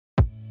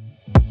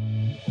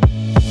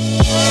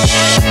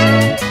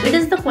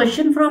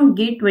question from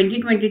GATE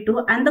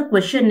 2022 and the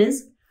question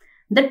is,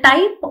 the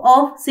type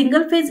of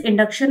single phase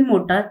induction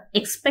motor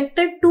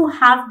expected to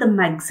have the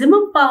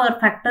maximum power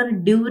factor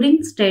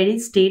during steady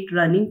state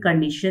running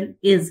condition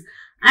is,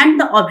 and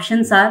the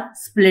options are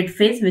split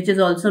phase, which is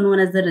also known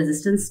as the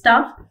resistance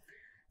staff.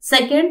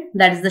 Second,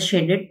 that is the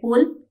shaded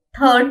pole.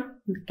 Third,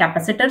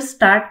 capacitor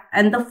start,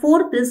 and the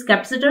fourth is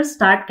capacitor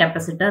start,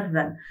 capacitor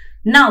run.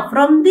 Now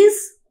from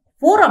these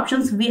four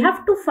options we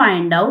have to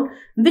find out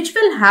which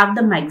will have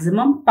the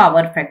maximum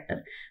power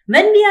factor.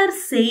 When we are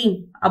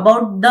saying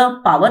about the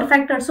power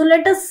factor, so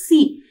let us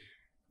see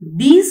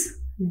these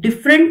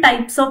different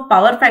types of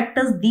power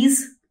factors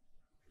these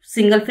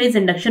single phase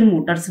induction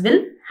motors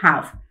will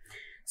have.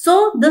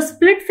 So the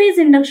split phase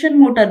induction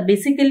motor,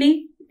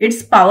 basically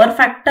its power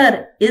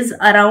factor is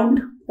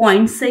around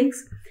 0.6.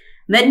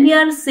 When we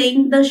are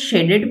saying the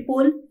shaded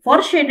pole,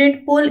 for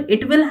shaded pole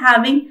it will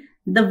having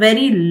the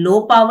very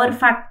low power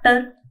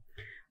factor.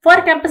 For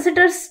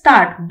capacitor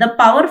start, the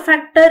power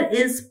factor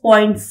is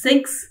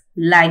 0.6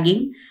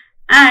 lagging,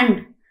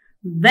 and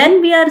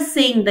when we are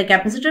saying the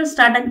capacitor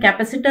start and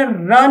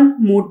capacitor run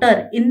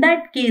motor, in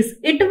that case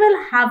it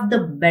will have the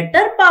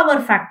better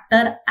power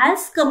factor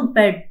as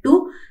compared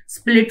to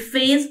split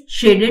phase,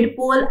 shaded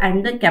pole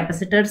and the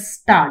capacitor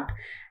start.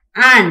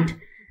 And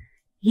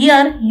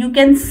here you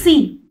can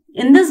see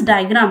in this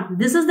diagram,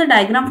 this is the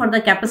diagram for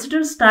the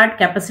capacitor start,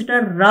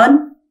 capacitor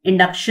run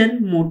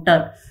induction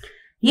motor.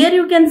 Here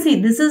you can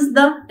see this is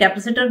the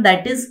capacitor,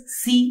 that is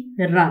C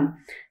run.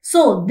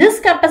 So this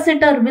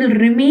capacitor will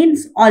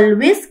remains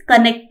always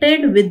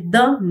connected with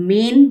the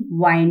main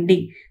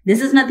winding.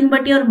 This is nothing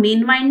but your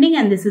main winding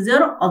and this is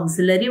your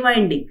auxiliary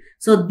winding.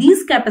 So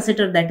this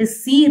capacitor, that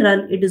is C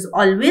run, it is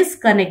always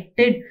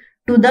connected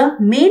to the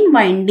main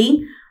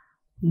winding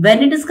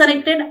when it is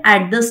connected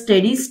at the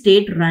steady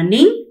state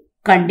running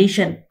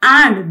condition,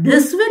 and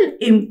this will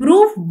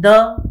improve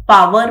the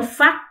power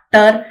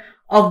factor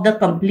of the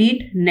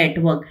complete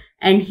network.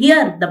 And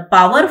here the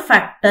power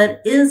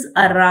factor is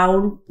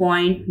around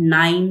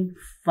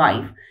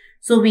 0.95.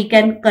 So we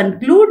can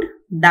conclude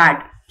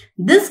that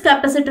this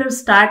capacitor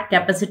start,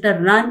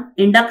 capacitor run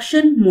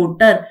induction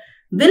motor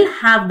will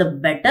have the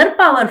better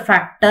power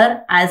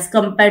factor as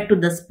compared to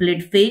the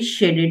split phase,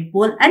 shaded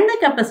pole and the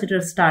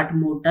capacitor start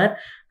motor.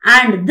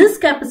 And this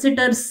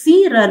capacitor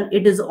C run,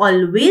 it is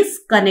always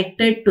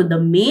connected to the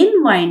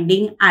main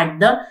winding at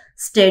the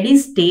steady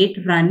state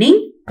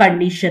running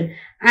condition,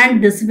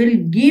 and this will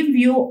give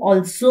you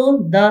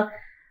also the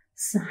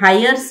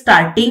higher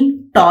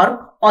starting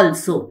torque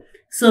also.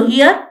 So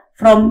here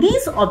from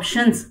these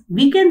options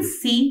we can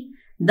see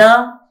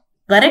the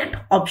correct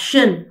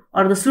option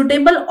or the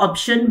suitable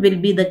option will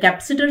be the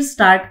capacitor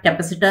start,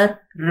 capacitor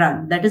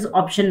run, that is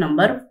option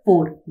number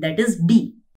 4, that is D.